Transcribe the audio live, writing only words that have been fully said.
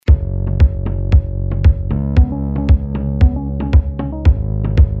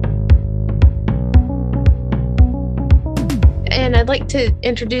like to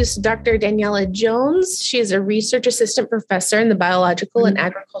introduce Dr. Daniela Jones. She is a research assistant professor in the Biological and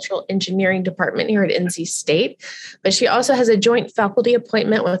Agricultural Engineering Department here at NC State, but she also has a joint faculty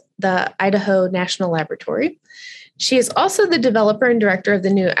appointment with the Idaho National Laboratory. She is also the developer and director of the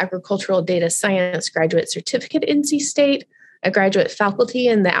new Agricultural Data Science Graduate Certificate at NC State, a graduate faculty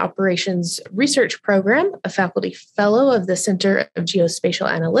in the Operations Research Program, a faculty fellow of the Center of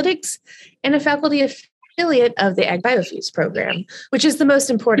Geospatial Analytics, and a faculty affiliate of the Ag Biofeeds program, which is the most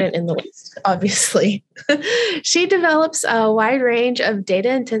important in the list, obviously. She develops a wide range of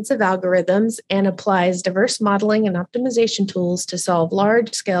data-intensive algorithms and applies diverse modeling and optimization tools to solve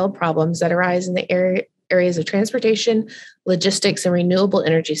large-scale problems that arise in the areas of transportation, logistics, and renewable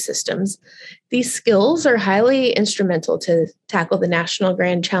energy systems. These skills are highly instrumental to tackle the national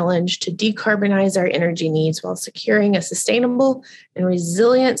grand challenge to decarbonize our energy needs while securing a sustainable and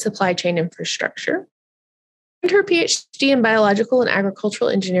resilient supply chain infrastructure. Her PhD in biological and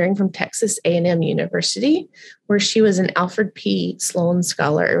agricultural engineering from Texas A&M University, where she was an Alfred P. Sloan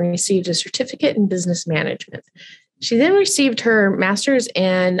Scholar and received a certificate in business management. She then received her master's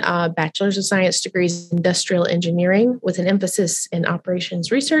and bachelor's of science degrees in industrial engineering with an emphasis in operations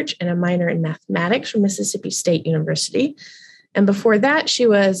research and a minor in mathematics from Mississippi State University. And before that, she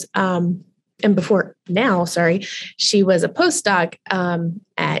was she was a postdoc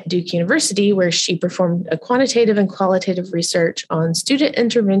at Duke University, where she performed a quantitative and qualitative research on student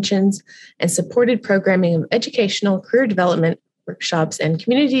interventions and supported programming of educational, career development workshops, and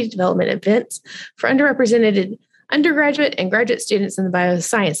community development events for underrepresented undergraduate and graduate students in the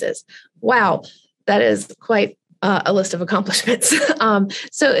biosciences. Wow, that is quite a list of accomplishments.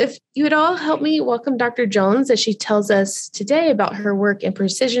 So if you would all help me welcome Dr. Jones as she tells us today about her work in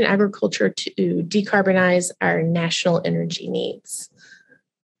precision agriculture to decarbonize our national energy needs.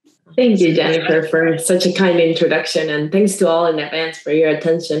 Thank you, Jennifer, for such a kind introduction, and thanks to all in advance for your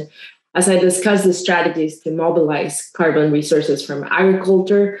attention as I discuss the strategies to mobilize carbon resources from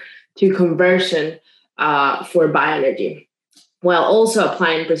agriculture to conversion for bioenergy, while also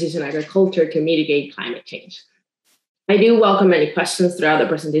applying precision agriculture to mitigate climate change. I do welcome any questions throughout the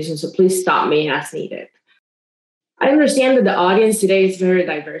presentation, so please stop me as needed. I understand that the audience today is very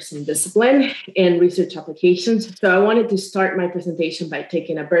diverse in discipline and research applications, so I wanted to start my presentation by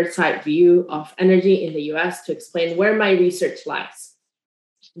taking a bird's-eye view of energy in the US to explain where my research lies.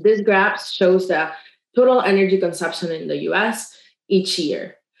 This graph shows the total energy consumption in the US each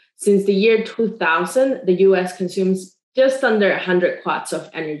year. Since the year 2000, the US consumes just under 100 watts of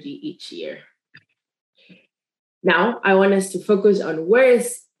energy each year. Now, I want us to focus on where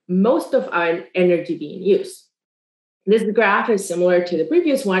is most of our energy being used. This graph is similar to the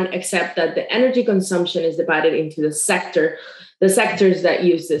previous one, except that the energy consumption is divided into the sectors that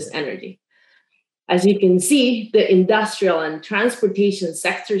use this energy. As you can see, the industrial and transportation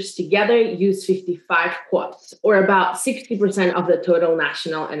sectors together use 55 watts, or about 60% of the total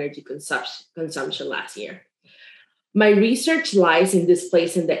national energy consumption last year. My research lies in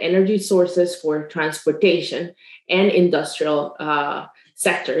displacing the energy sources for transportation and industrial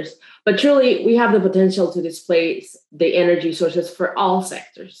sectors, but truly we have the potential to displace the energy sources for all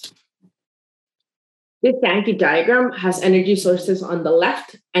sectors. This Sankey diagram has energy sources on the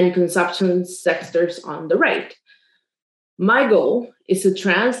left and consumption sectors on the right. My goal is to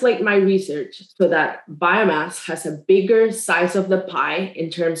translate my research so that biomass has a bigger size of the pie in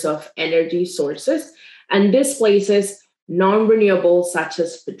terms of energy sources and displaces non-renewable such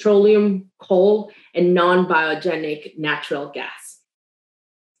as petroleum, coal, and non-biogenic natural gas.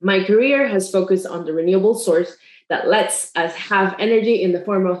 My career has focused on the renewable source that lets us have energy in the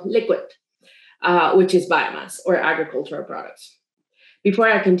form of liquid, which is biomass or agricultural products. Before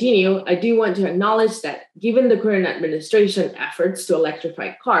I continue, I do want to acknowledge that given the current administration efforts to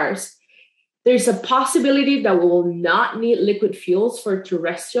electrify cars, there's a possibility that we will not need liquid fuels for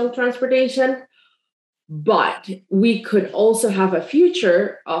terrestrial transportation, but we could also have a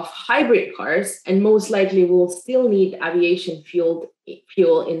future of hybrid cars, and most likely we'll still need aviation fuel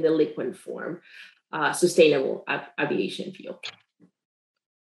in the liquid form, sustainable aviation fuel.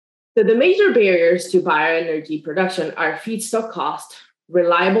 So the major barriers to bioenergy production are feedstock cost,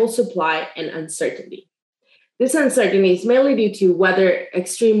 reliable supply, and uncertainty. This uncertainty is mainly due to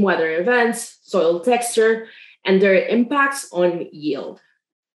extreme weather events, soil texture, and their impacts on yield.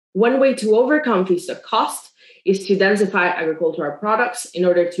 One way to overcome feedstock cost is to densify agricultural products in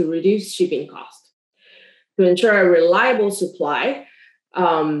order to reduce shipping costs. To ensure a reliable supply,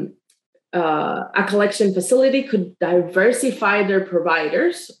 a collection facility could diversify their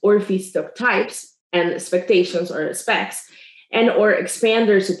providers or feedstock types and expectations or specs, and or expand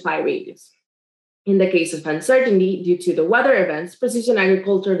their supply radius. In the case of uncertainty due to the weather events, precision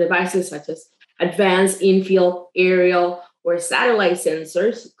agriculture devices such as advanced in-field, aerial, or satellite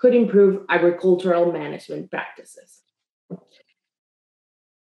sensors could improve agricultural management practices.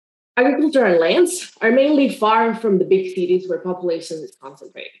 Agricultural lands are mainly far from the big cities where population is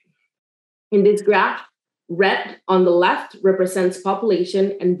concentrated. In this graph, red on the left represents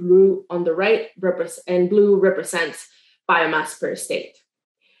population and blue on the right represents biomass per state.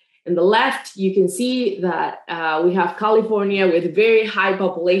 In the left, you can see that we have California with very high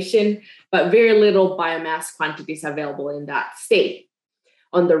population, but very little biomass quantities available in that state.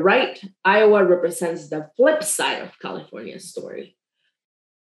 On the right, Iowa represents the flip side of California's story.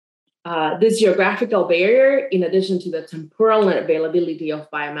 This geographical barrier, in addition to the temporal availability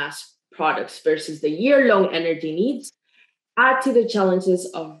of biomass products versus the year-long energy needs, add to the challenges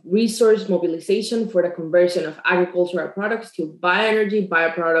of resource mobilization for the conversion of agricultural products to bioenergy,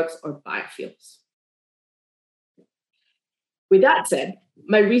 bioproducts, or biofuels. With that said,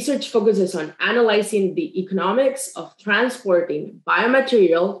 my research focuses on analyzing the economics of transporting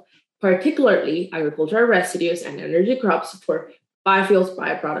biomaterial, particularly agricultural residues and energy crops, for biofuels,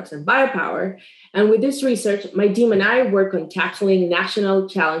 bioproducts, and biopower. And with this research, my team and I work on tackling national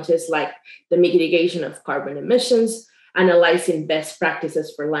challenges like the mitigation of carbon emissions, analyzing best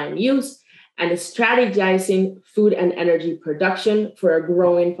practices for land use, and strategizing food and energy production for a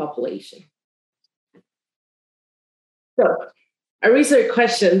growing population. So, a research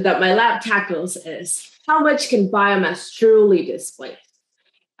question that my lab tackles is, how much can biomass truly displace?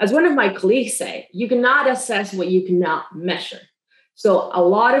 As one of my colleagues say, you cannot assess what you cannot measure. So a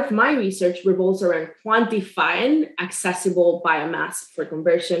lot of my research revolves around quantifying accessible biomass for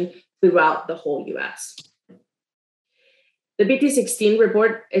conversion throughout the whole US. The BT16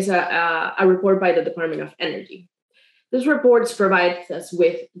 report is a report by the Department of Energy. This report provides us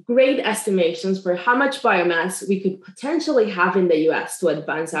with great estimations for how much biomass we could potentially have in the US to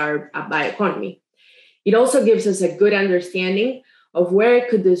advance our bioeconomy. It also gives us a good understanding of where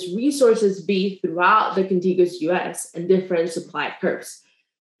could these resources be throughout the contiguous US and different supply curves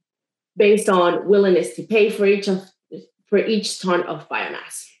based on willingness to pay for each ton of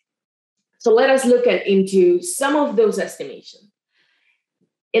biomass. So let us look into some of those estimations.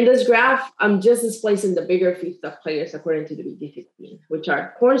 In this graph, I'm just displacing the bigger feedstock players according to the BT15, which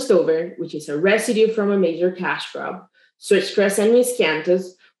are corn stover, which is a residue from a major cash crop, switchgrass and miscanthus,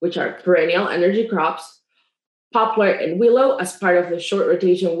 which are perennial energy crops, poplar and willow as part of the short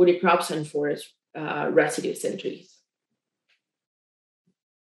rotation woody crops and forest residues and trees.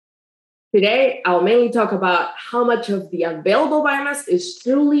 Today, I'll mainly talk about how much of the available biomass is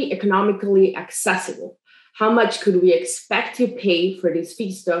truly economically accessible. How much could we expect to pay for this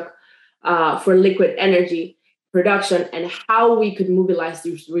feedstock for liquid energy production, and how we could mobilize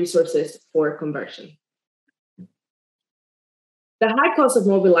these resources for conversion. The high cost of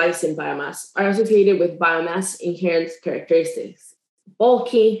mobilizing biomass are associated with biomass inherent characteristics: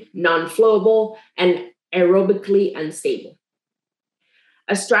 bulky, non-flowable, and aerobically unstable.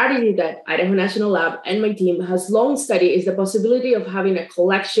 A strategy that Idaho National Lab and my team has long studied is the possibility of having a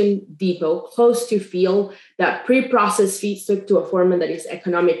collection depot close to field that pre-process feedstock to a format that is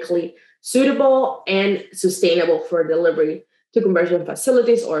economically suitable and sustainable for delivery to conversion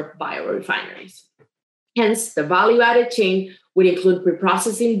facilities or biorefineries. Hence, the value-added chain would include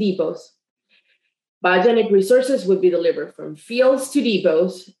pre-processing depots. Biogenic resources would be delivered from fields to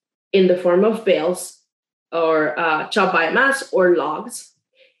depots in the form of bales or chopped biomass or logs.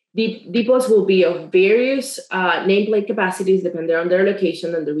 Depots will be of various nameplate capacities depending on their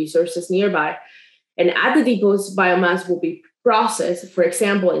location and the resources nearby. And at the depots, biomass will be processed, for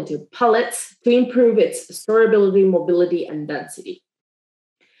example, into pellets to improve its storability, mobility, and density.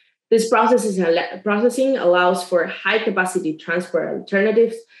 This processing allows for high-capacity transport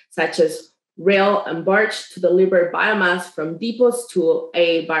alternatives, such as rail and barge, to deliver biomass from depots to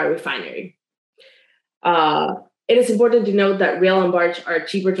a biorefinery. It is important to note that rail and barge are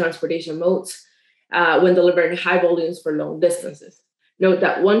cheaper transportation modes when delivering high volumes for long distances. Note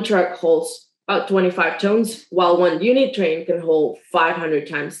that one truck holds about 25 tons, while one unit train can hold 500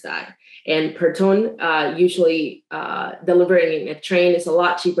 times that. And per ton, usually delivering in a train is a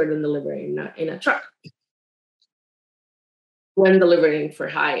lot cheaper than delivering in a truck when delivering for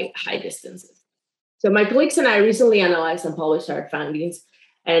high distances. So my colleagues and I recently analyzed and published our findings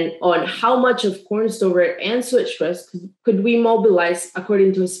and on how much of corn stover and switchgrass could we mobilize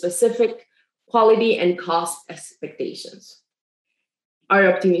according to specific quality and cost expectations. Our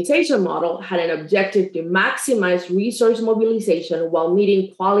optimization model had an objective to maximize resource mobilization while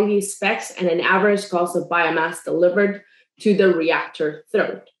meeting quality specs and an average cost of biomass delivered to the reactor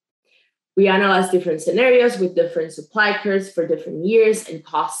throat. We analyzed different scenarios with different supply curves for different years and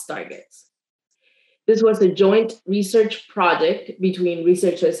cost targets. This was a joint research project between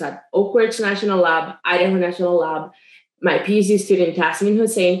researchers at Oak Ridge National Lab, Idaho National Lab, my PhD student Tasmin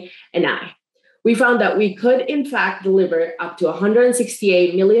Hussein, and I. We found that we could, in fact, deliver up to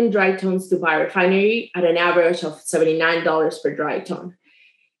 168 million dry tons to biorefinery at an average of $79 per dry ton.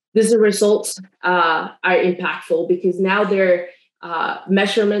 These results are impactful because now they're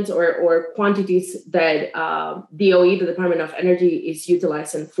measurements or quantities that DOE, the Department of Energy, is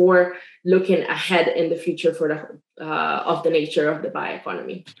utilizing for looking ahead in the future for of the nature of the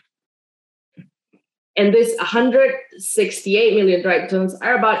bioeconomy. And this 168 million dry tons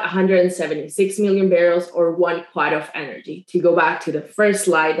are about 176 million barrels or 1 quad of energy. To go back to the first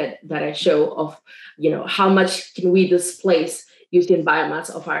slide that I show of, how much can we displace using biomass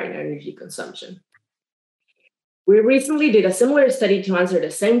of our energy consumption. We recently did a similar study to answer the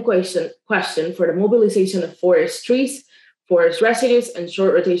same question for the mobilization of forest trees, forest residues, and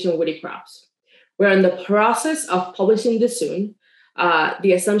short rotation woody crops. We're in the process of publishing this soon.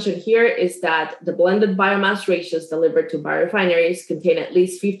 The assumption here is that the blended biomass ratios delivered to biorefineries contain at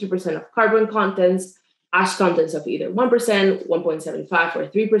least 50% of carbon contents, ash contents of either 1%, 1.75, or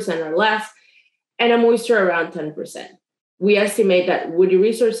 3% or less, and a moisture around 10%. We estimate that woody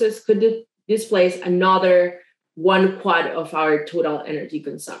resources could displace another 1 quad of our total energy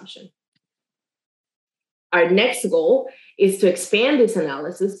consumption. Our next goal is to expand this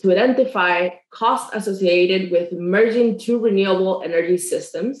analysis to identify costs associated with merging two renewable energy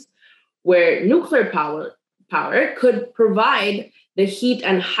systems where nuclear power could provide the heat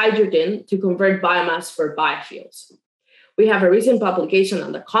and hydrogen to convert biomass for biofuels. We have a recent publication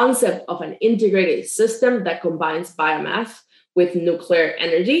on the concept of an integrated system that combines biomass with nuclear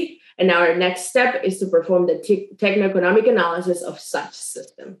energy, and our next step is to perform the techno-economic analysis of such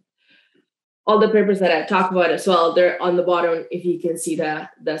system. All the papers that I talk about as well, they're on the bottom if you can see the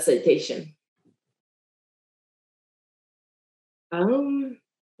citation.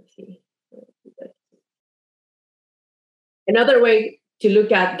 Let's see. Another way to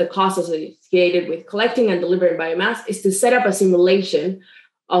look at the costs associated with collecting and delivering biomass is to set up a simulation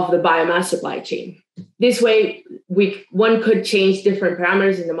of the biomass supply chain. This way, one could change different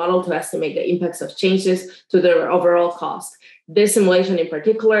parameters in the model to estimate the impacts of changes to their overall cost. This simulation in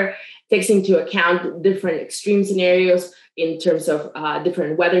particular takes into account different extreme scenarios in terms of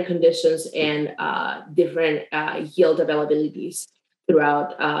different weather conditions and different yield availabilities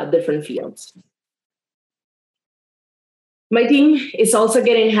throughout different fields. My team is also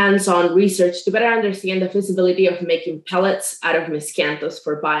getting hands-on research to better understand the feasibility of making pellets out of miscanthus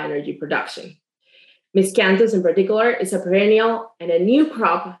for bioenergy production. Miscanthus in particular is a perennial and a new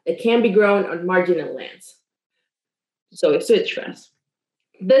crop that can be grown on marginal lands. So it's citrus.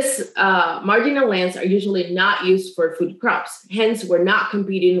 This marginal lands are usually not used for food crops. Hence, we're not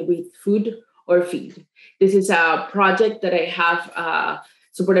competing with food or feed. This is a project that I have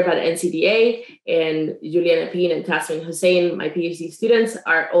supported by the NCDA, and Juliana Pin and Tasmin Hussein, my PhD students,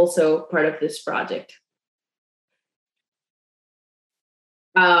 are also part of this project.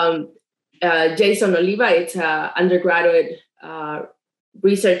 Jason Oliva, it's an undergraduate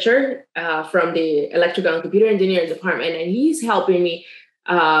researcher from the Electrical and Computer Engineering department, and he's helping me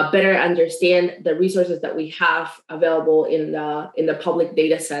better understand the resources that we have available in the public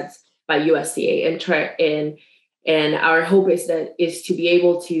data sets by USDA, and our hope is to be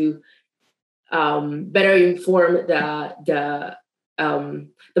able to better inform the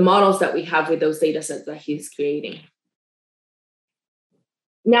models that we have with those data sets that he's creating.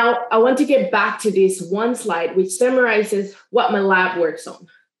 Now, I want to get back to this one slide, which summarizes what my lab works on.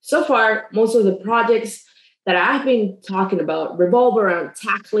 So far, most of the projects that I've been talking about revolve around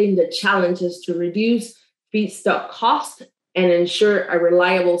tackling the challenges to reduce feedstock cost and ensure a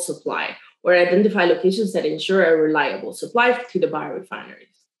reliable supply, or identify locations that ensure a reliable supply to the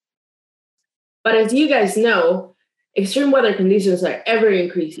biorefineries. But as you guys know, extreme weather conditions are ever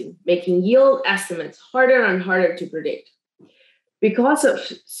increasing, making yield estimates harder and harder to predict. Because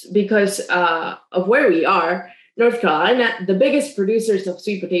of where we are, North Carolina, the biggest producers of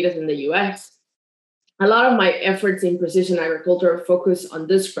sweet potatoes in the US, a lot of my efforts in precision agriculture focus on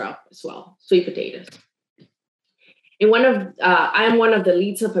this crop as well, sweet potatoes. I am one of the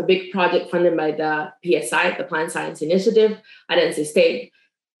leads of a big project funded by the PSI, the Plant Science Initiative at NC State.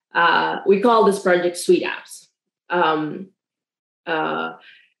 We call this project Sweet Apps.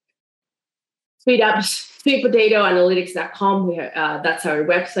 Sweet Apps, sweetpotatoanalytics.com. That's our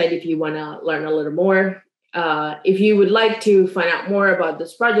website if you want to learn a little more. If you would like to find out more about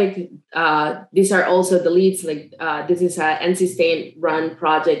this project, these are also the leads. This is an NC State run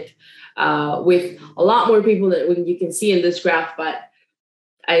project with a lot more people that you can see in this graph, but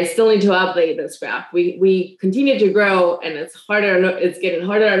I still need to update this graph. We continue to grow, and it's getting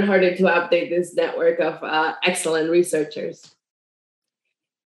harder and harder to update this network of excellent researchers.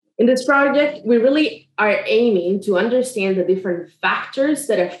 In this project, we really are aiming to understand the different factors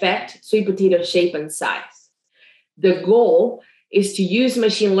that affect sweet potato shape and size. The goal is to use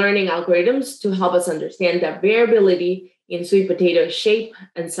machine learning algorithms to help us understand the variability in sweet potato shape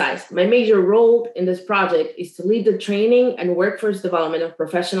and size. My major role in this project is to lead the training and workforce development of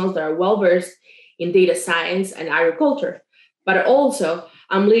professionals that are well-versed in data science and agriculture, but also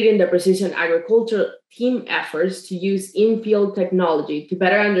I'm leading the precision agriculture team efforts to use in-field technology to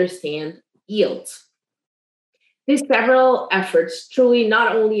better understand yields. These several efforts truly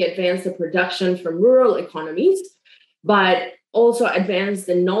not only advance the production from rural economies, but also advance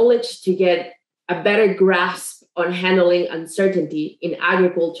the knowledge to get a better grasp on handling uncertainty in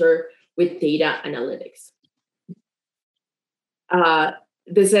agriculture with data analytics.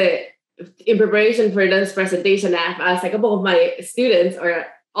 In preparation for this presentation, I've asked a couple of my students, or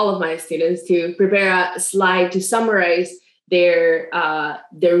all of my students, to prepare a slide to summarize their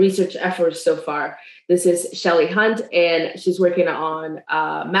research efforts so far. This is Shelley Hunt, and she's working on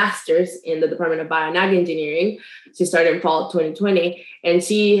a master's in the Department of Bio and Ag Engineering. She started in fall 2020, and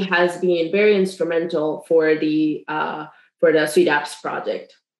she has been very instrumental for the Sweet Apps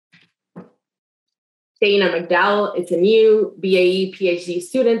project. Dana McDowell, it's a new BAE PhD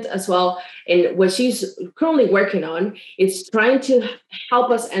student as well. And what she's currently working on is trying to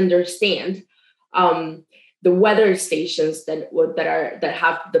help us understand the weather stations that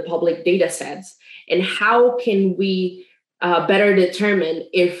have the public data sets, and how can we better determine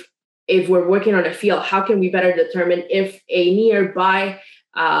if we're working on a field, how can we better determine if a nearby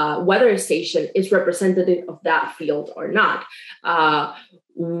weather station is representative of that field or not.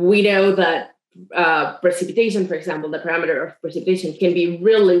 We know that precipitation, for example, the parameter of precipitation can be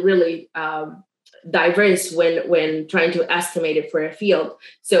really, really diverse when trying to estimate it for a field.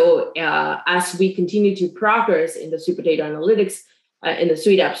 So as we continue to progress in the sweet potato analytics in the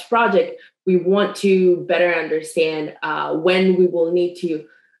Sweet Apps project, we want to better understand when we will need to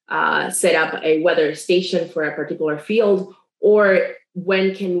set up a weather station for a particular field, or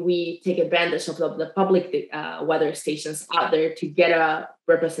when can we take advantage of the public weather stations out there to get a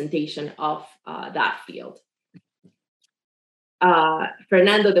representation of that field.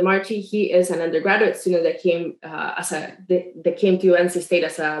 Fernando De Marchi, he is an undergraduate student that came to NC State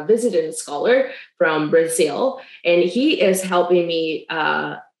as a visiting scholar from Brazil, and he is helping me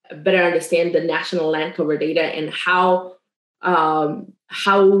better understand the national land cover data and how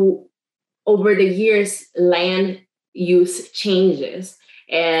over the years land use changes.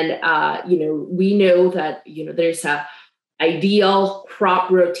 And we know that there's a ideal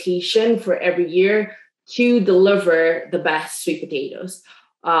crop rotation for every year to deliver the best sweet potatoes,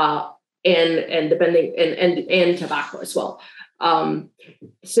 and tobacco as well.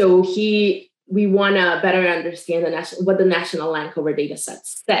 So we want to better understand what the National Land Cover Data Set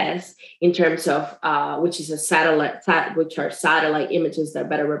says in terms of which are satellite images that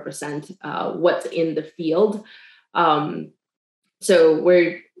better represent what's in the field. So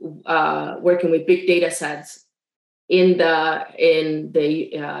we're working with big data sets in the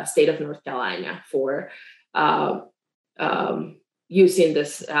state of North Carolina for using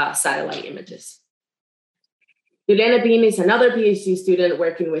this satellite images. Juliana Bean is another PhD student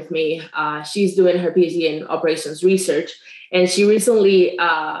working with me. She's doing her PhD in operations research, and she recently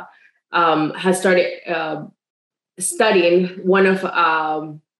has started studying one of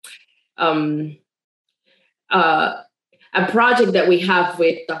a project that we have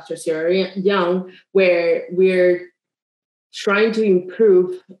with Dr. Sierra Young, where we're trying to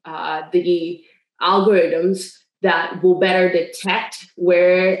improve the algorithms that will better detect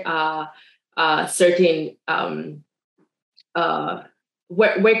where certain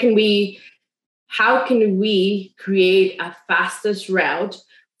how can we create a fastest route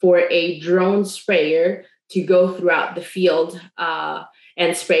for a drone sprayer to go throughout the field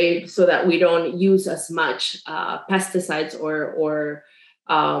and spray so that we don't use as much pesticides or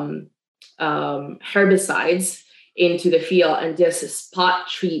herbicides into the field, and just spot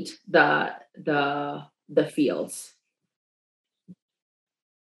treat the fields.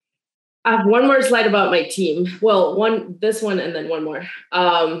 I have one more slide about my team. Well, this one and then one more.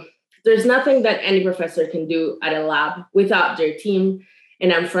 There's nothing that any professor can do at a lab without their team,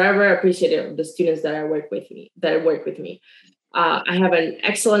 and I'm forever appreciative of the students that work with me. I have an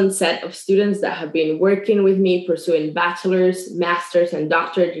excellent set of students that have been working with me, pursuing bachelor's, master's, and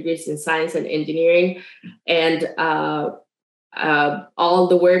doctorate degrees in science and engineering. And all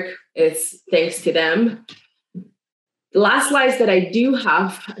the work is thanks to them. The last slides that I do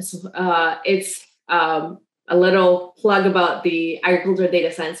have, it's a little plug about the Agricultural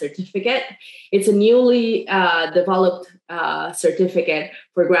Data Science Certificate. It's a newly developed certificate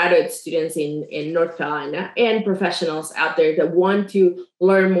for graduate students in North Carolina and professionals out there that want to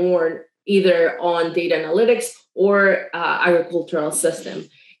learn more either on data analytics or agricultural system.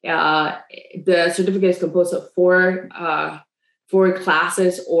 The certificate is composed of four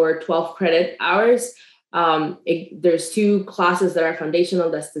classes or 12 credit hours. There's two classes that are foundational,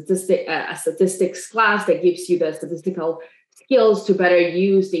 the statistics class that gives you the statistical skills to better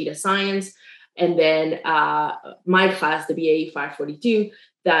use data science. And then my class, the BAE 542,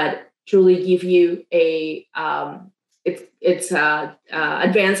 that truly give you it's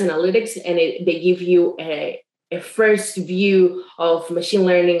advanced analytics, and they give you a first view of machine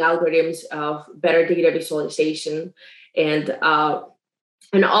learning algorithms, of better data visualization, and all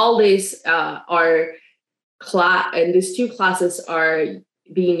these and these two classes are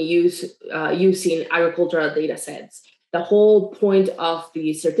being used using agricultural data sets. The whole point of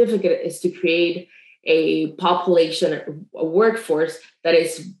the certificate is to create a population, a workforce that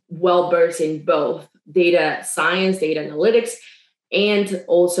is well versed in both data science, data analytics, and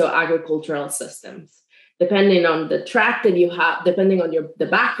also agricultural systems. Depending on the track that you have, depending on the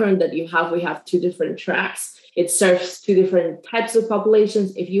background that you have, we have two different tracks. It serves two different types of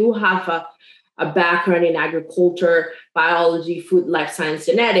populations. If you have a background in agriculture, biology, food, life science,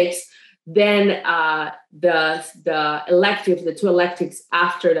 genetics, then the two electives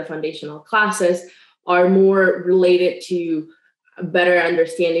after the foundational classes are more related to better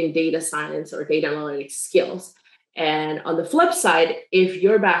understanding data science or data analytics skills. And on the flip side, if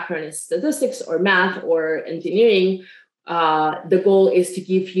your background is statistics or math or engineering, the goal is to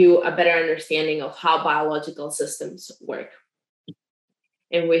give you a better understanding of how biological systems work.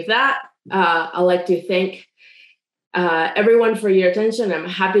 And with that, I'd like to thank everyone for your attention. I'm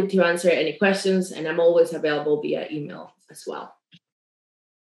happy to answer any questions, and I'm always available via email as well.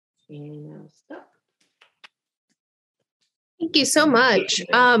 And I'll stop. Thank you so much.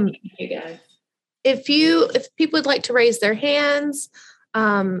 Hey guys. If people would like to raise their hands,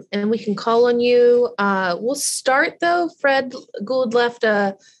 and we can call on you, we'll start though. Fred Gould left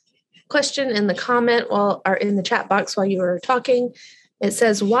a question in the in the chat box while you were talking. It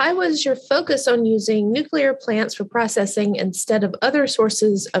says, why was your focus on using nuclear plants for processing instead of other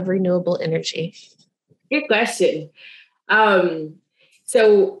sources of renewable energy? Good question.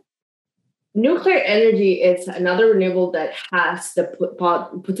 So nuclear energy is another renewable that has the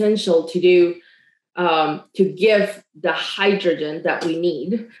potential to give the hydrogen that we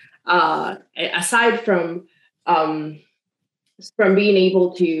need, aside from being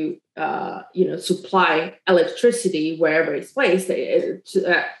able to supply electricity wherever it's placed,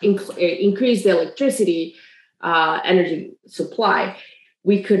 increase the electricity energy supply.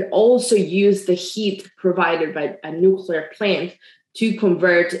 We could also use the heat provided by a nuclear plant to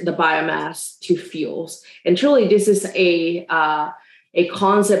convert the biomass to fuels. And truly, this is a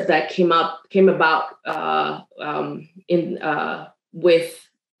concept that came about with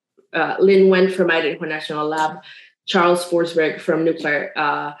Lynn Wendt from Idaho National Lab, Charles Forsberg from Nuclear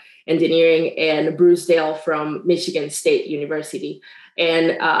Engineering, and Bruce Dale from Michigan State University.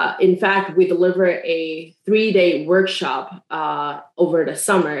 And in fact, we delivered a 3-day workshop over the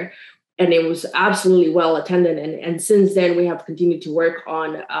summer, and it was absolutely well attended. And since then, we have continued to work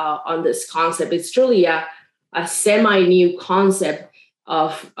on this concept. It's truly a semi-new concept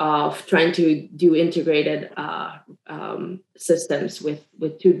of trying to do integrated systems with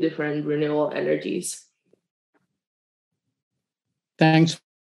two different renewable energies. Thanks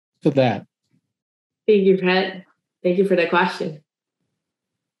for that. Thank you, Fred. Thank you for the question.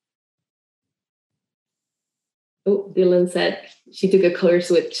 Oh, Dylan said she took a course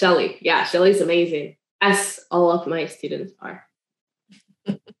with Shelly. Yeah, Shelly's amazing, as all of my students are.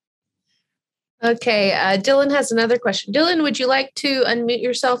 Okay, Dylan has another question. Dylan, would you like to unmute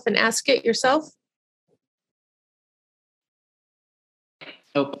yourself and ask it yourself?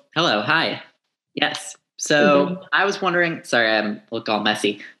 Oh, hello. Hi. Yes. So I was wondering, sorry, I look all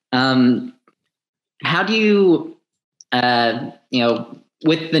messy. How do you,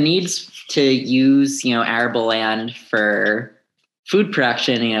 with the needs to use, arable land for food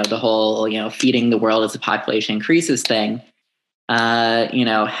production, the whole, feeding the world as the population increases thing, how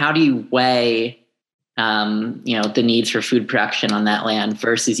do you weigh, the needs for food production on that land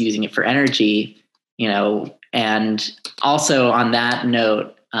versus using it for energy, and also on that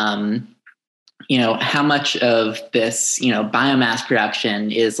note, how much of this, biomass production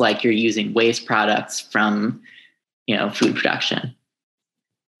is like you're using waste products from, food production?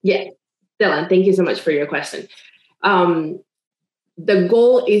 Yeah, Dylan, thank you so much for your question. The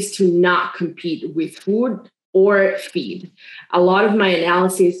goal is to not compete with food or feed. A lot of my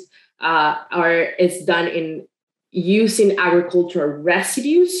analysis is done in using agricultural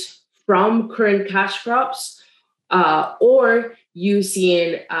residues from current cash crops, or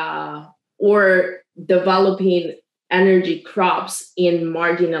using or developing energy crops in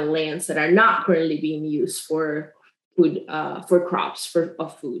marginal lands that are not currently being used for food, for crops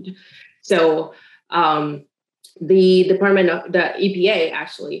of food. So the Department of the EPA,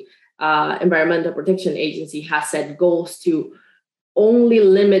 actually, Environmental Protection Agency, has set goals to only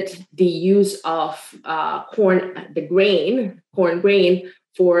limit the use of corn grain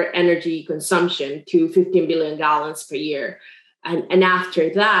for energy consumption to 15 billion gallons per year. And after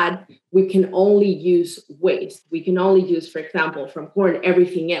that, we can only use waste. We can only use, for example, from corn,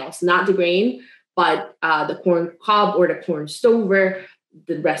 everything else, not the grain, but the corn cob or the corn stover,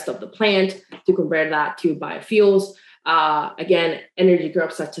 the rest of the plant, to convert that to biofuels. Again, energy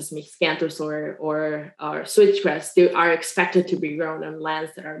crops such as miscanthus or switchgrass, they are expected to be grown on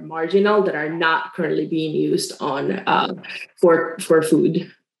lands that are marginal, that are not currently being used on for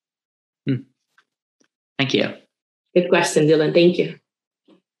food. Thank you. Good question, Dylan. Thank you.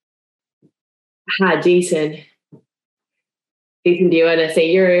 Jason. Jason, do you want to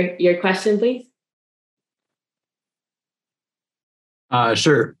say your question, please?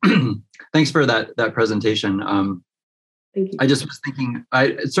 Sure. Thanks for that presentation. Thank you. I just was thinking,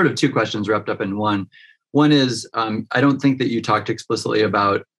 it's sort of two questions wrapped up in one. One is, I don't think that you talked explicitly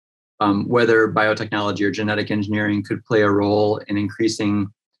about whether biotechnology or genetic engineering could play a role in increasing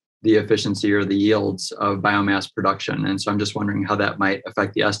the efficiency or the yields of biomass production. And so I'm just wondering how that might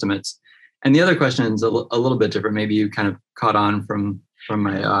affect the estimates. And the other question is a little bit different. Maybe you kind of caught on from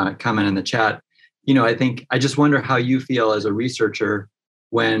my comment in the chat. I just wonder how you feel as a researcher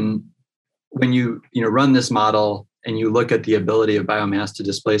when you run this model and you look at the ability of biomass to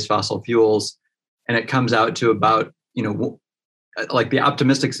displace fossil fuels, and it comes out to about, like the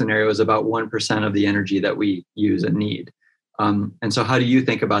optimistic scenario is about 1% of the energy that we use and need. And so how do you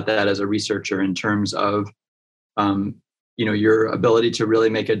think about that as a researcher in terms of, your ability to really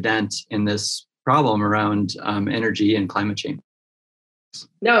make a dent in this problem around energy and climate change?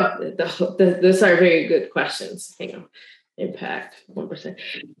 No, those are very good questions. Hang on. Impact 1%.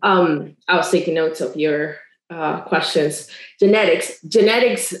 I was taking notes of your questions.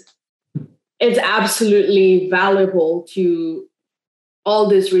 Genetics is absolutely valuable to all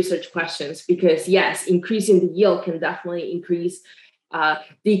these research questions because, yes, increasing the yield can definitely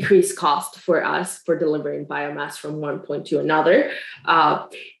decrease cost for us for delivering biomass from one point to another.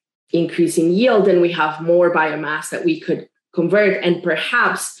 Increasing yield, then we have more biomass that we could convert, and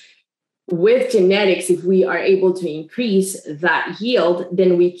perhaps with genetics, if we are able to increase that yield,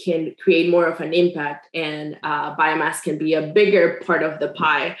 then we can create more of an impact, and biomass can be a bigger part of the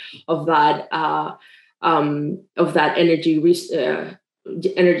pie of that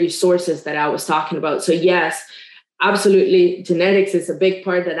energy sources that I was talking about. So yes, absolutely, genetics is a big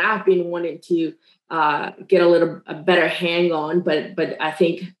part that I've been wanting to get a better hang on, but I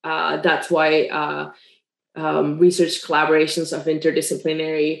think that's why research collaborations of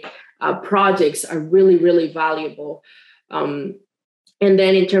interdisciplinary projects are really, really valuable. And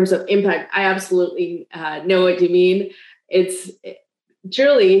then in terms of impact, I absolutely know what you mean. It's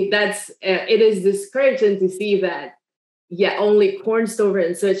truly, it is discouraging to see that, only corn stover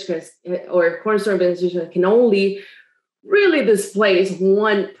and switchgrass or corn stover and switchgrass can only really displace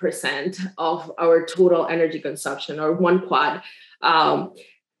 1% of our total energy consumption, or 1 quad.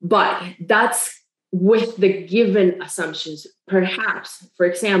 But that's with the given assumptions. Perhaps, for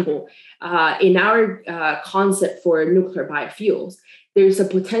example, in our concept for nuclear biofuels, there's a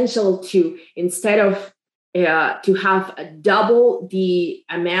potential to, instead of to have double the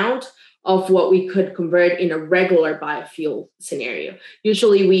amount of what we could convert in a regular biofuel scenario.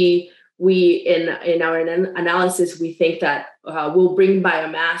 Usually we in our analysis, we think that we'll bring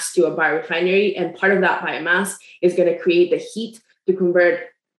biomass to a biorefinery, and part of that biomass is going to create the heat to convert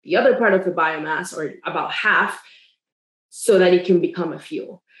the other part of the biomass, or about half, so that it can become a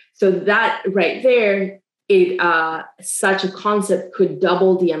fuel. So that right there, such a concept could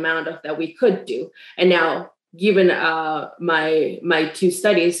double the amount of that we could do. And now, given my two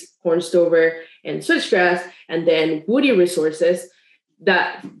studies, corn stover and switchgrass, and then woody resources,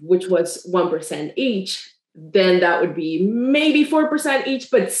 which was 1% each, then that would be maybe 4%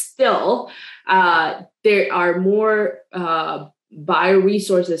 each, but still, there are more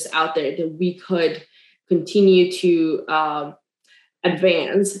bioresources out there that we could continue to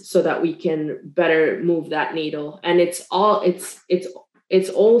advance so that we can better move that needle. And it's also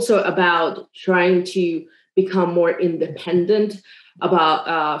about trying to become more independent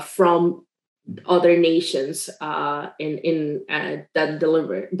about from other nations that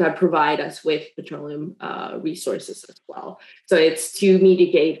provide us with petroleum resources as well. So it's to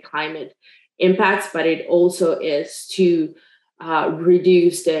mitigate climate impacts, but it also is to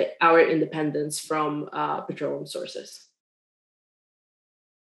reduce our independence from petroleum sources.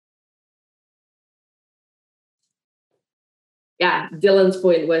 Yeah, Dylan's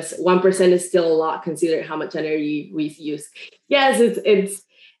point was 1% is still a lot considering how much energy we use. Yes, it's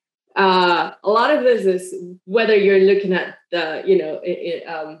a lot of this is whether you're looking at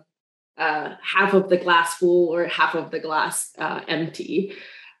the half of the glass full or half of the glass empty.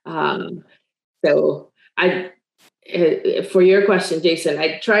 So for your question, Jason,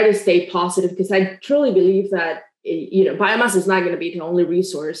 I try to stay positive because I truly believe that biomass is not going to be the only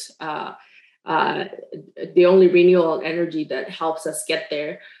resource. The only renewable energy that helps us get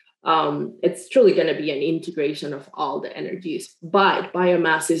there. It's truly going to be an integration of all the energies, but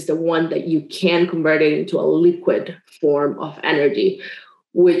biomass is the one that you can convert it into a liquid form of energy,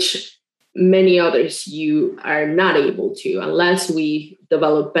 which many others you are not able to unless we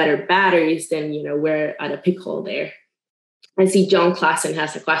develop better batteries. Then we're at a pickle there. I see John Klassen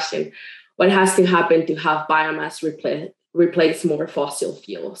has a question. What has to happen to have biomass replace more fossil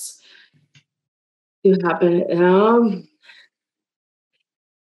fuels? To happen, and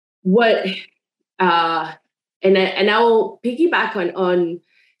I'll piggyback on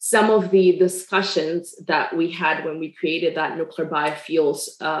some of the discussions that we had when we created that nuclear biofuels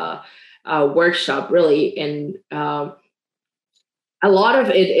workshop. Really, and a lot of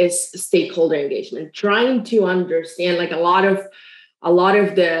it is stakeholder engagement, trying to understand. Like a lot of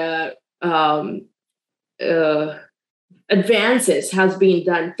the advances has been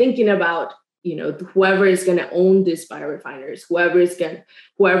done thinking about whoever is going to own these biorefineries, whoever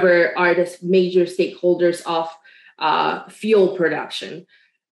are the major stakeholders of fuel production.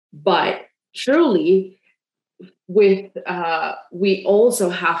 But truly, we also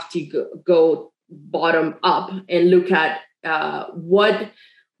have to go bottom up and look at what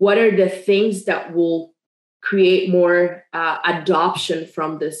are the things that will create more adoption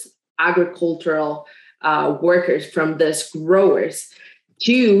from this agricultural workers, from this growers,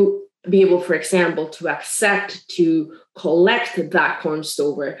 to be able, for example, to accept to collect that corn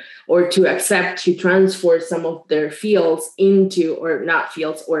stover, or to accept to transfer some of their fields into, or not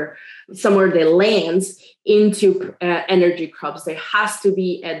fields, or some of their lands into energy crops. There has to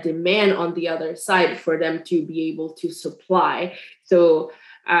be a demand on the other side for them to be able to supply. So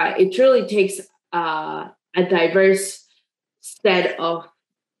it really takes a diverse set of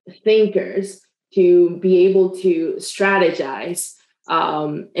thinkers to be able to strategize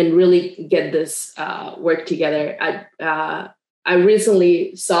and really get this work together. I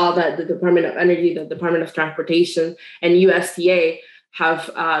recently saw that the Department of Energy, the Department of Transportation, and USDA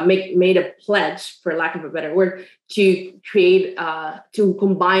have made a pledge, for lack of a better word, to create, to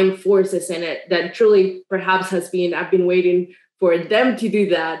combine forces in it. That truly perhaps I've been waiting for them to do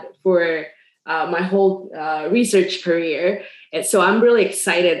that for my whole research career. And so I'm really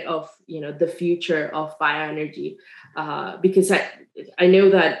excited of the future of bioenergy because I know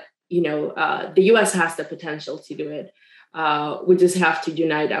that the U.S. has the potential to do it. We just have to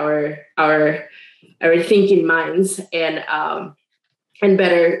unite our thinking minds and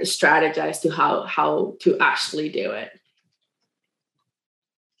better strategize to how to actually do it.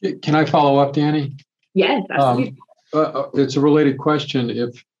 Can I follow up, Danny? Yes, absolutely. It's a related question.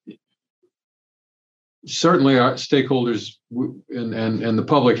 If certainly our stakeholders and the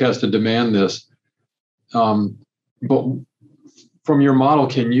public has to demand this, but from your model,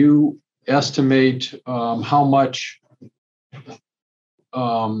 can you estimate how much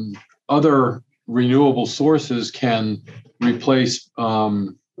other renewable sources can replace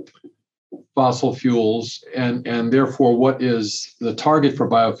fossil fuels, and therefore what is the target for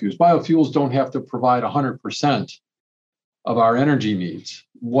biofuels? Biofuels don't have to provide 100% of our energy needs.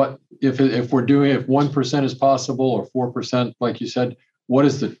 What if 1% is possible, or 4%, like you said? What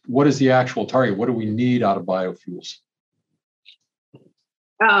is the actual target? What do we need out of biofuels?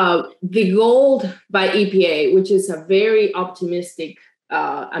 The goal by EPA, which is a very optimistic,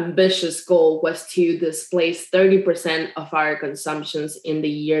 ambitious goal, was to displace 30% of our consumptions in the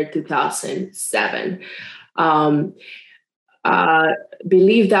year 2007.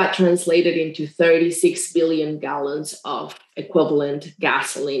 Believe that translated into 36 billion gallons of equivalent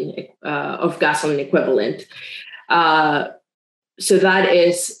gasoline, equivalent. So that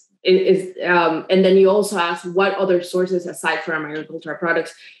is and then you also ask what other sources aside from agricultural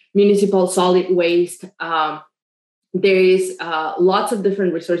products, municipal solid waste. There is lots of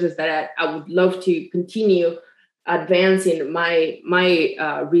different resources that I would love to continue advancing my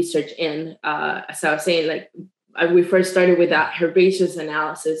research in. As I was saying, like we first started with that herbaceous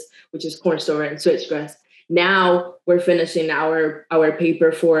analysis, which is corn stover and switchgrass. Now we're finishing our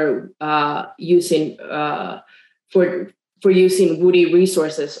paper for using woody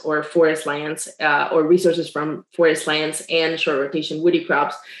resources or forest lands or resources from forest lands and short rotation woody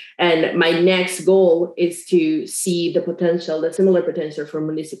crops. And my next goal is to see the similar potential for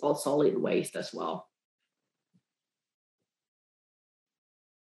municipal solid waste as well.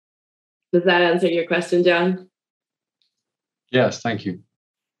 Does that answer your question, John? Yes, thank you.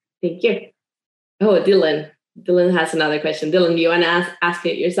 Thank you. Oh, Dylan. Dylan has another question. Dylan, do you want to ask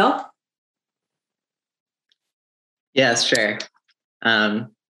it yourself? Yes, sure. Yeah,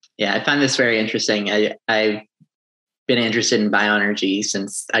 I find this very interesting. I've been interested in bioenergy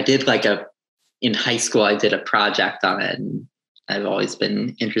since I did in high school, I did a project on it, and I've always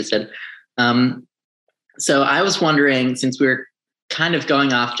been interested. So I was wondering, since we're kind of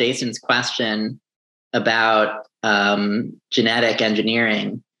going off Jason's question about genetic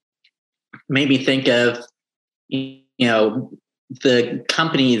engineering, made me think of, the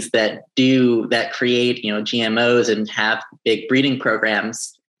companies that create, GMOs and have big breeding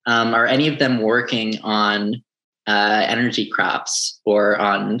programs. Are any of them working on energy crops or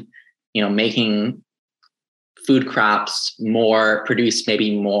on, making food crops produce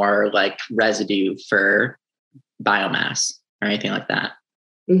maybe more like residue for biomass or anything like that?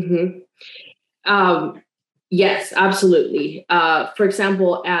 Mm-hmm. Yes, absolutely. For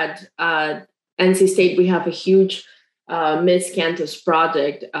example, at NC State, we have a huge Miscanthus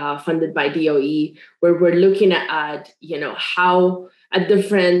project funded by DOE, where we're looking at how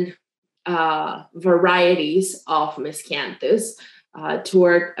different varieties of Miscanthus to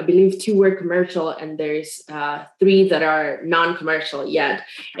work. I believe 2 were commercial, and there's 3 that are non-commercial yet.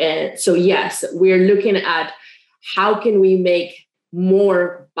 And so, yes, we're looking at how can we make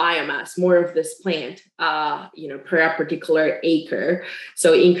more biomass, more of this plant, per a particular acre.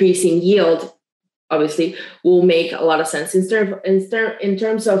 So increasing yield, obviously, will make a lot of sense. In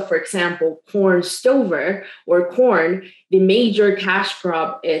terms of, for example, corn stover or corn, the major cash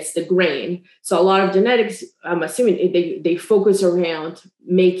crop is the grain. So a lot of genetics, I'm assuming they focus around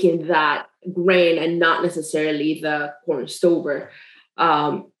making that grain and not necessarily the corn stover.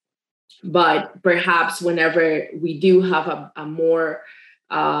 But perhaps whenever we do have a more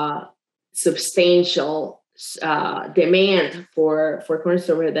substantial demand for corn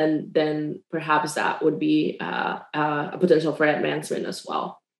stover, then perhaps that would be a potential for advancement as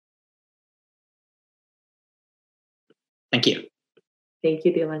well. Thank you. Thank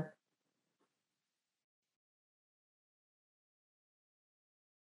you, Dylan.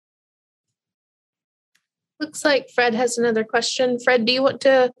 Looks like Fred has another question. Fred, do you want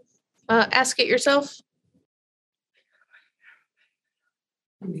to ask it yourself?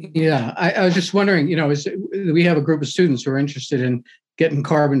 Yeah, I was just wondering, we have a group of students who are interested in getting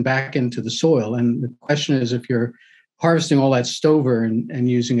carbon back into the soil. And the question is, if you're harvesting all that stover and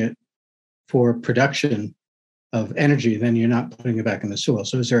using it for production of energy, then you're not putting it back in the soil.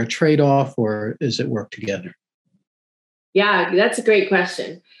 So is there a trade-off, or is it work together? Yeah, that's a great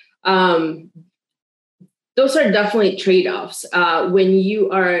question. Those are definitely trade-offs. When you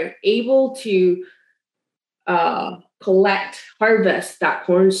are able to harvest that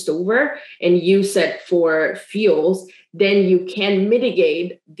corn stover and use it for fuels, then you can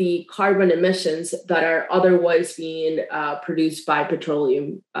mitigate the carbon emissions that are otherwise being produced by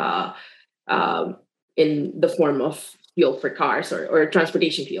petroleum in the form of fuel for cars or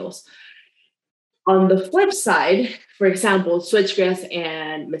transportation fuels. On the flip side, for example, switchgrass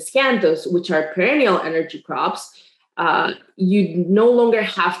and miscanthus, which are perennial energy crops, you no longer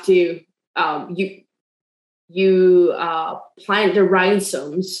have to you plant the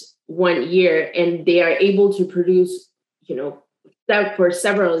rhizomes 1 year, and they are able to produce, for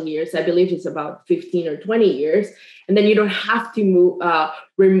several years. I believe it's about 15 or 20 years, and then you don't have to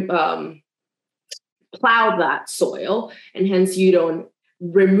plow that soil, and hence you don't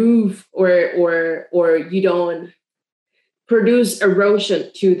remove or you don't produce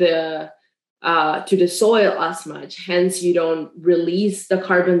erosion to the soil as much. Hence, you don't release the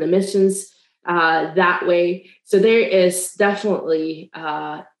carbon emissions that way. So there is definitely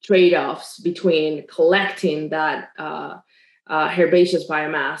trade-offs between collecting that herbaceous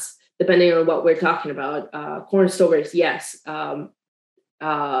biomass, depending on what we're talking about. Corn stovers, yes.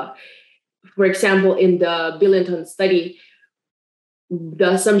 For example, in the Billington study,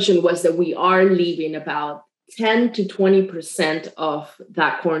 the assumption was that we are leaving about 10 to 20% of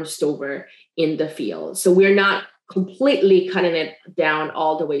that corn stover in the field. So we're not completely cutting it down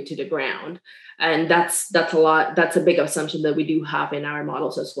all the way to the ground. And that's a lot. That's a big assumption that we do have in our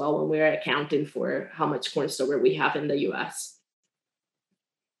models as well when we're accounting for how much corn stover we have in the US.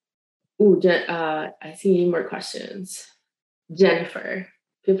 I see more questions. Jennifer,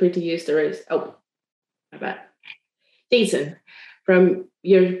 feel free to use the raise. Oh, my bad. Jason, from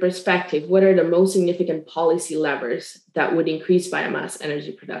your perspective, what are the most significant policy levers that would increase biomass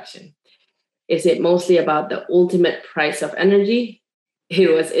energy production? Is it mostly about the ultimate price of energy?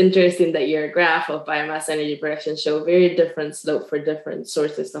 It was interesting that your graph of biomass energy production showed very different slope for different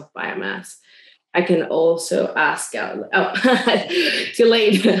sources of biomass. I can also ask out. Oh, too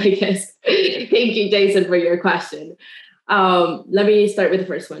late, I guess. Thank you, Jason, for your question. Let me start with the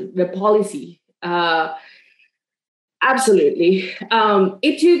first one, the policy. Absolutely.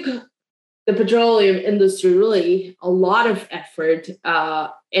 It took the petroleum industry really a lot of effort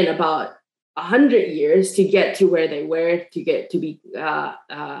in about 100 years to get to where they were, to get to be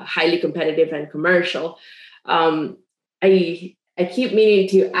highly competitive and commercial. I keep meaning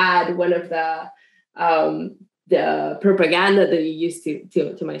to add one of the propaganda that you used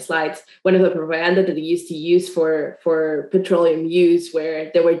to my slides, one of the propaganda that they used to use for petroleum use,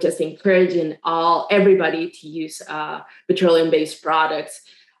 where they were just encouraging everybody to use petroleum-based products.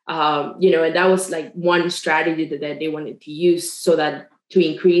 And that was like one strategy that they wanted to use so that to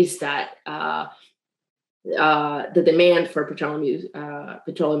increase that the demand for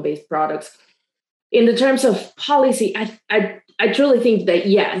petroleum-based products. In the terms of policy, I truly think that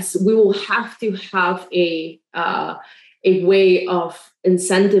yes, we will have to have a way of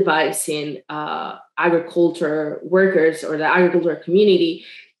incentivizing agriculture workers or the agriculture community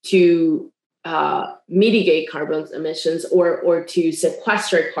to mitigate carbon emissions or to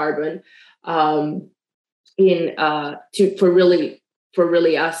sequester carbon for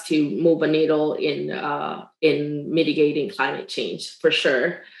really us to move a needle in mitigating climate change for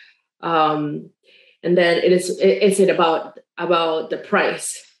sure. And then is it about the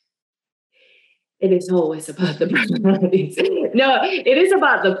price? It is always about the price. No, it is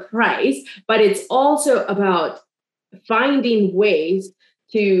about the price, but it's also about finding ways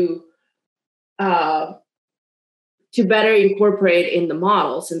to better incorporate in the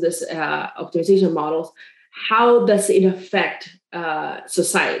models, in this optimization models, how does it affect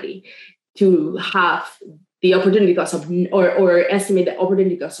society to have the opportunity cost of, or estimate the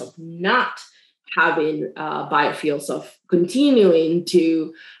opportunity cost of not having biofuels, of continuing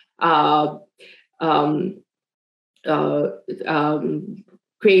to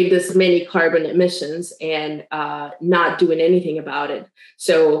create this many carbon emissions and not doing anything about it.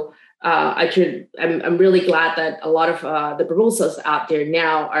 So I'm really glad that a lot of the proposals out there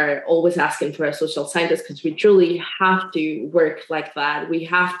now are always asking for a social scientist, because we truly have to work like that. We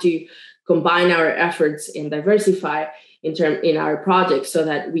have to combine our efforts and diversify in our projects so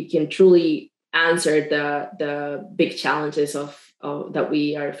that we can truly answer the big challenges of that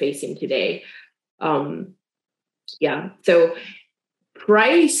we are facing today. So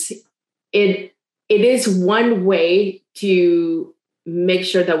price, it is one way to make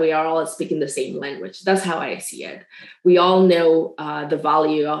sure that we are all speaking the same language. That's how I see it. We all know the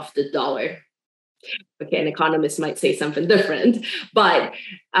value of the dollar. Okay, an economist might say something different, but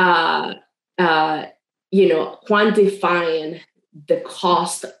quantifying the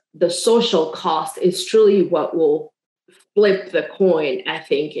cost, the social cost, is truly what will flip the coin, I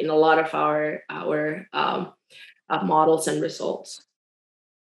think, in a lot of our models and results.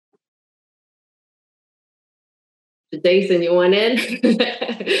 Jason, you want in?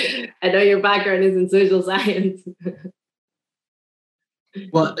 I know your background is in social science.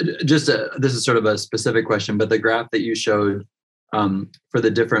 Well, this is sort of a specific question, but the graph that you showed for the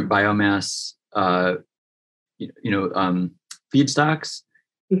different biomass, feedstocks,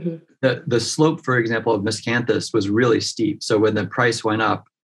 mm-hmm. the slope, for example, of miscanthus was really steep. So when the price went up,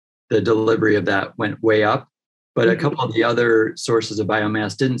 the delivery of that went way up. But a couple of the other sources of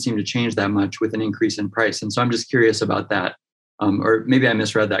biomass didn't seem to change that much with an increase in price. And so I'm just curious about that. Or maybe I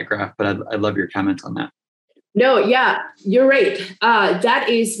misread that graph, but I'd love your comment on that. No, yeah, you're right. That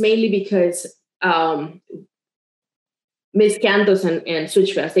is mainly because miscanthus and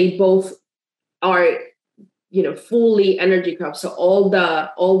switchgrass, they both are, fully energy crops. So all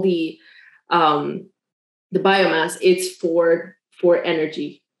the biomass, it's for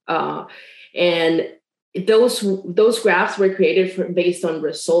energy. And those graphs were created based on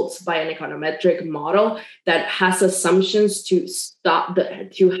results by an econometric model that has assumptions to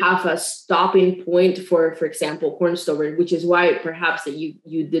have a stopping point for example, corn stover, which is why perhaps that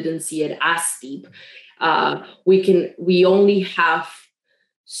you didn't see it as steep. We only have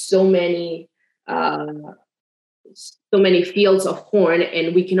so many fields of corn,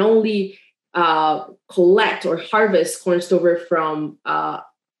 and we can only collect or harvest corn stover from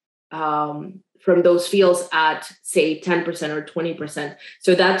those fields at, say, 10% or 20%.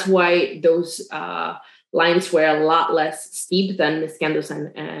 So that's why those lines were a lot less steep than miscanthus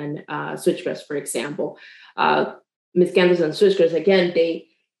and switchgrass, for example. Miscanthus and switchgrass, again, they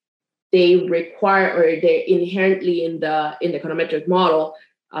require, or they're inherently in the econometric model,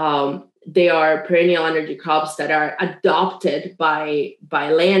 they are perennial energy crops that are adopted by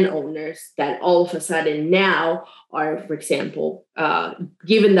landowners that all of a sudden now are, for example,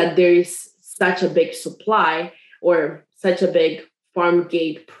 given that there is such a big supply or such a big farm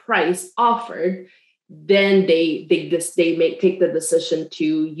gate price offered, then they may take the decision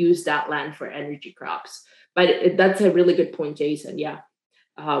to use that land for energy crops. But that's a really good point, Jason. Yeah,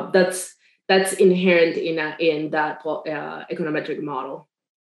 that's inherent in that econometric model.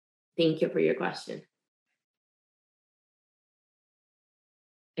 Thank you for your question.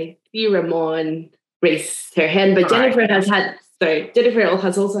 I see Ramon raised her hand, but Jennifer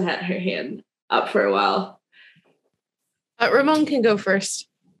has also had her hand up for a while. Ramon can go first.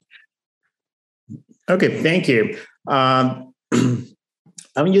 Okay, thank you. I'm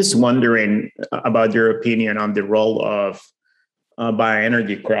just wondering about your opinion on the role of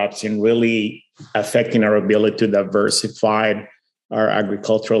bioenergy crops in really affecting our ability to diversify our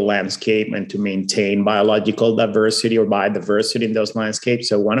agricultural landscape and to maintain biological diversity or biodiversity in those landscapes.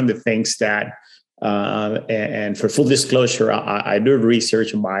 So one of the things that, and for full disclosure, I do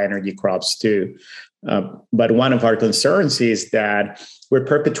research on bioenergy crops too. But one of our concerns is that we're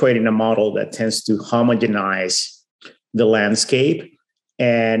perpetuating a model that tends to homogenize the landscape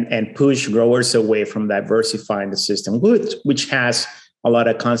and push growers away from diversifying the system, which has a lot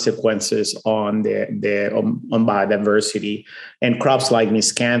of consequences on on biodiversity. And crops like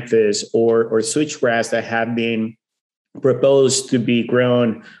miscanthus or switchgrass that have been proposed to be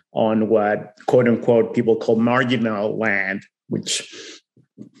grown on what, quote unquote, people call marginal land, which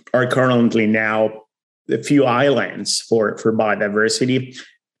are currently now a few islands for biodiversity,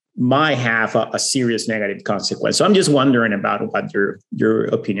 might have a serious negative consequence. So I'm just wondering about what your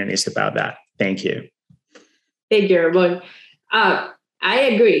opinion is about that. Thank you. Thank you, Ramon. I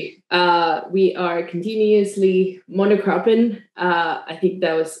agree. We are continuously monocropping. I think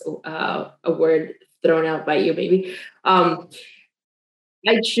that was a word thrown out by you, maybe. I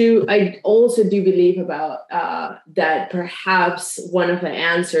also do believe about that perhaps one of the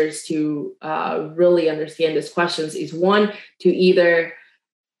answers to really understand these questions is one, to either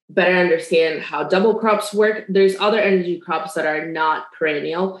better understand how double crops work. There's other energy crops that are not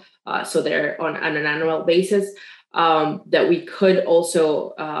perennial, so they're on an annual basis, that we could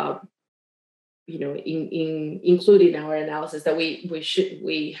also include in our analysis, that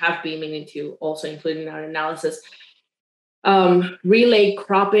we have been meaning to also include in our analysis. Relay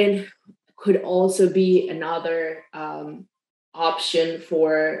cropping could also be another option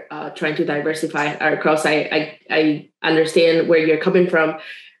for trying to diversify our crops. I understand where you're coming from.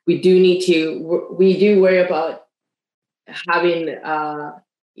 We do worry about having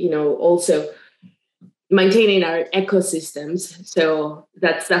also maintaining our ecosystems. So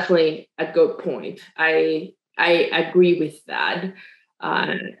that's definitely a good point. I agree with that.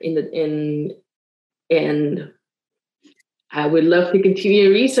 And I would love to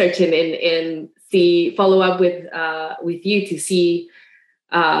continue researching and follow up with you to see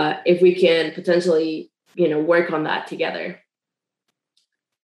if we can potentially work on that together.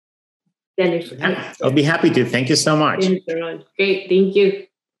 Jennifer. I'll be happy to. Thank you so much. Great, thank you.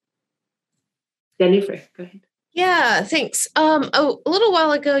 Jennifer, go ahead. Yeah, thanks. A little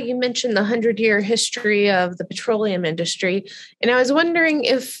while ago, you mentioned the 100-year history of the petroleum industry, and I was wondering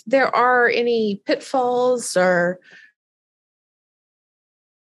if there are any pitfalls or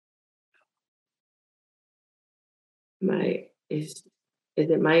is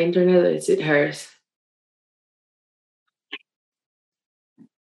it my internet or is it hers?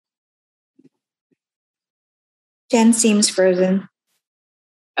 Jen seems frozen.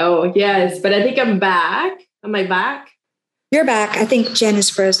 Oh, yes, but I think I'm back. Am I back? You're back. I think Jen is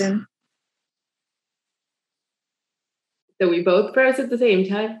frozen. So we both froze at the same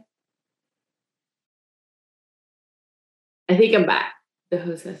time? I think I'm back. The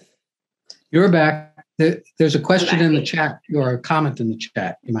hostess. You're back. There's a question in the chat or a comment in the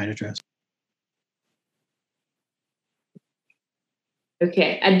chat you might address.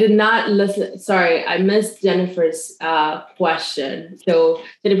 Okay, I did not listen. Sorry, I missed Jennifer's question. So,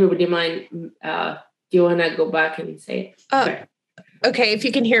 Jennifer, would you mind? Do you want to go back and say it? Okay, if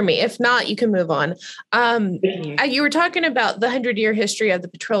you can hear me. If not, you can move on. You were talking about the 100-year history of the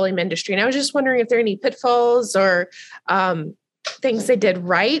petroleum industry, and I was just wondering if there are any pitfalls or things they did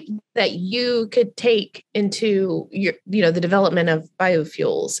right that you could take into the development of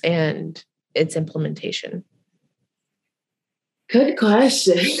biofuels and its implementation. Good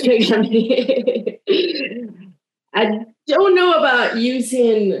question. I don't know about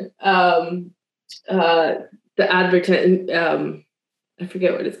using the advertisement. I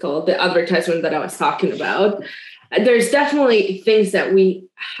forget what it's called. The advertisement that I was talking about. There's definitely things that we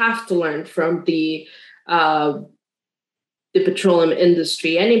have to learn from the petroleum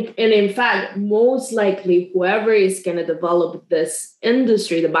industry, and in fact, most likely, whoever is going to develop this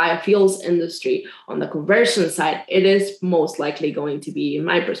industry, the biofuels industry, on the conversion side, it is most likely going to be, in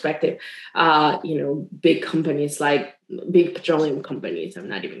my perspective, big companies like big petroleum companies. I'm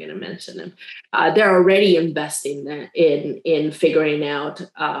not even going to mention them. They're already investing in figuring out,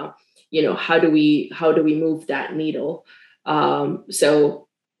 how do we move that needle. So,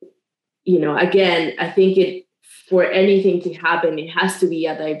 again, I think for anything to happen, it has to be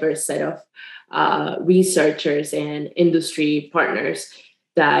a diverse set of researchers and industry partners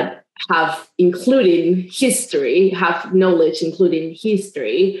that have knowledge, including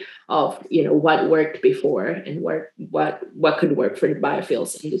history of what worked before and what could work for the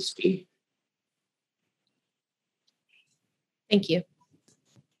biofuels industry. Thank you.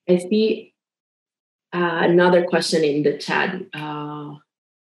 I see another question in the chat.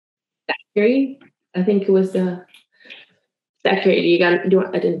 Zachary, I think it was the Zachary. I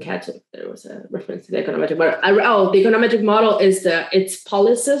didn't catch it. There was a reference to the econometric model. The econometric model is it's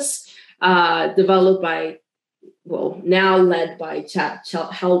policies developed by, now led by Chad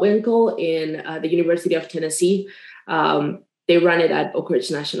Helwinkle in the University of Tennessee. They run it at Oak Ridge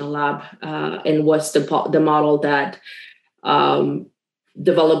National Lab, and was the model that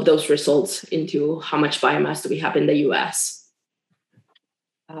developed those results into how much biomass do we have in the U.S.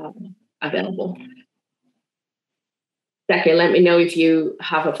 Available. Zachary, let me know if you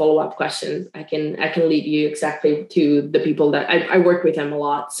have a follow-up question. I can lead you exactly to the people that I work with them a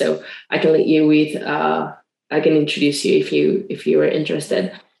lot, so I can lead you with. I can introduce you if you are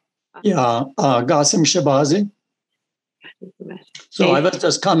interested. Yeah, Qasim Shabazi. So I was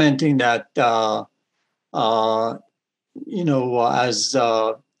just commenting that as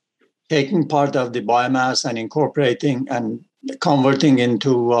taking part of the biomass and incorporating and converting into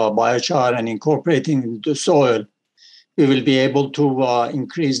biochar and incorporating into soil, we will be able to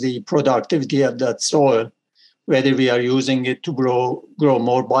increase the productivity of that soil, whether we are using it to grow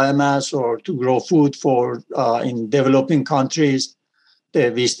more biomass or to grow food for in developing countries.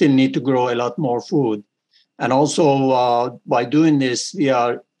 We still need to grow a lot more food. And also by doing this, we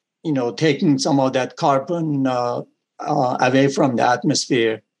are taking some of that carbon away from the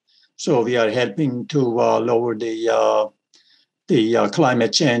atmosphere. So we are helping to lower the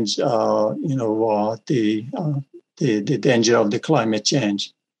climate change, the danger of the climate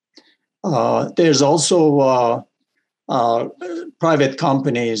change. There's also private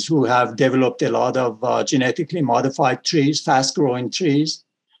companies who have developed a lot of genetically modified trees, fast-growing trees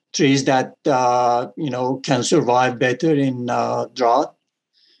that can survive better in drought.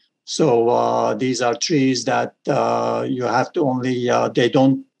 So these are trees that you have to only they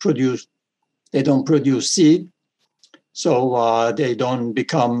don't produce seed. So they don't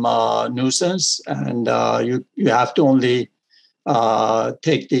become a nuisance, and you have to only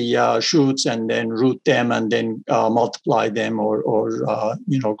take the shoots and then root them and then multiply them or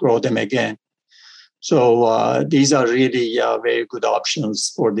grow them again. So these are really very good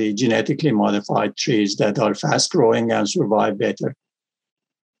options for the genetically modified trees that are fast growing and survive better.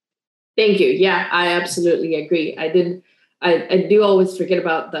 Thank you. Yeah, I absolutely agree. I do always forget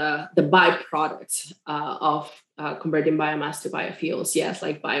about the byproducts of converting biomass to biofuels. Yes,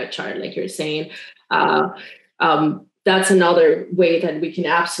 like biochar, like you're saying. That's another way that we can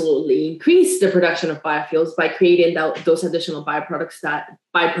absolutely increase the production of biofuels by creating those additional byproducts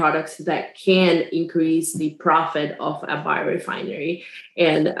that can increase the profit of a biorefinery.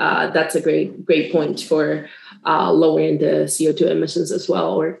 And that's a great point for lowering the CO2 emissions as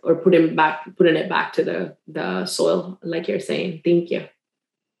well, or putting it back to the soil, like you're saying. Thank you.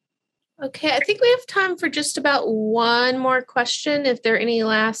 Okay, I think we have time for just about one more question. If there are any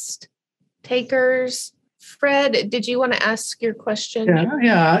last takers. Fred, did you want to ask your question?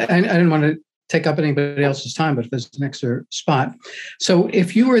 Yeah. I didn't want to take up anybody else's time, but if there's an extra spot. So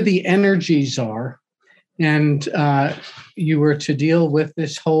if you were the energy czar, and you were to deal with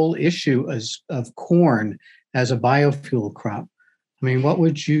this whole issue of corn as a biofuel crop, I mean, what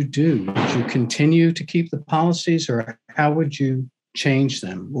would you do? Would you continue to keep the policies, or how would you change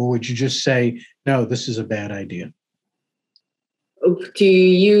them? Or would you just say, no, this is a bad idea? To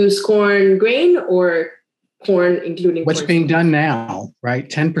use corn grain or corn including what's corn being done now, right?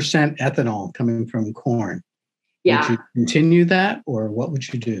 10% ethanol coming from corn. Yeah. Would you continue that, or what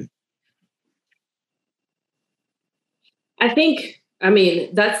would you do? I think,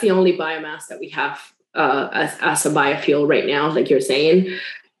 that's the only biomass that we have as a biofuel right now, like you're saying.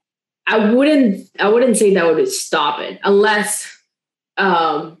 I wouldn't say that would stop it unless, there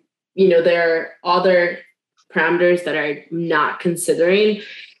are other parameters that I'm not considering.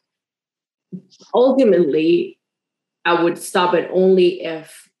 Ultimately, I would stop it only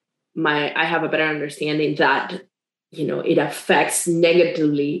if I have a better understanding that, it affects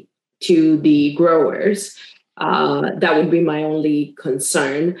negatively to the growers. That would be my only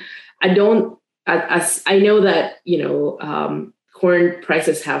concern. I know that, corn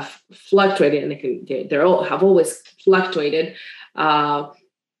prices have fluctuated, and have always fluctuated.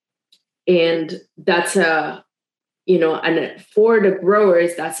 And that's and for the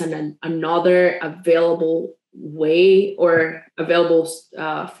growers, that's another available way or available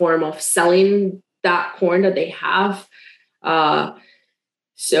form of selling that corn that they have.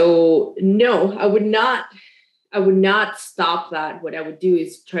 So no, I would not stop that. What I would do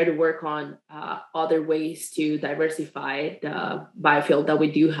is try to work on other ways to diversify the biofuel that we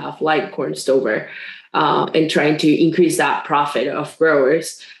do have, like corn stover, and trying to increase that profit of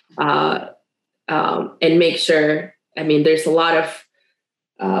growers, and make sure. There's a lot of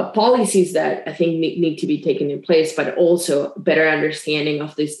policies that I think need to be taken in place, but also better understanding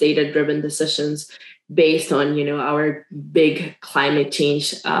of these data-driven decisions based on, our big climate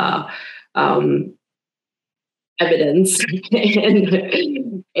change evidence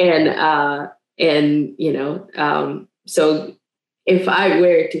so if I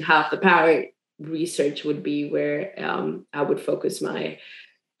were to have the power, research would be where I would focus my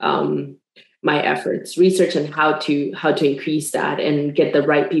efforts, research on how to increase that and get the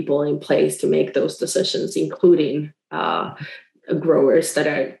right people in place to make those decisions, including growers that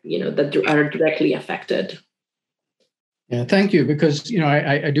are directly affected. Yeah, thank you, because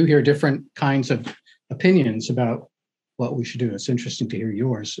I do hear different kinds of opinions about what we should do. It's interesting to hear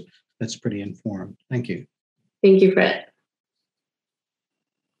yours. That's pretty informed. Thank you. Thank you, Fred.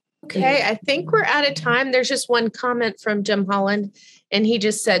 Okay, I think we're out of time. There's just one comment from Jim Holland, and he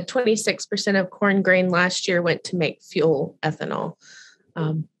just said 26% of corn grain last year went to make fuel ethanol.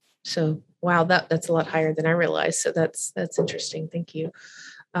 So wow, that's a lot higher than I realized. So that's interesting. Thank you.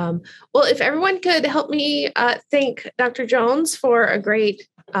 Well, if everyone could help me thank Dr. Jones for a great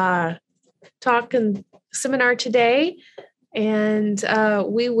talk and seminar today. And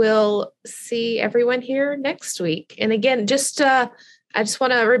we will see everyone here next week. And again, I just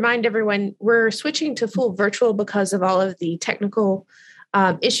want to remind everyone, we're switching to full virtual because of all of the technical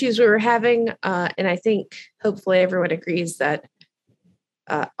issues we were having. And I think hopefully everyone agrees that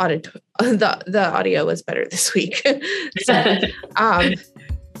the audio was better this week. So,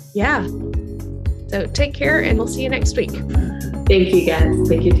 yeah. So take care, and we'll see you next week. Thank you, guys.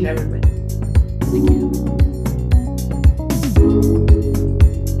 Thank you to everyone. Thank you.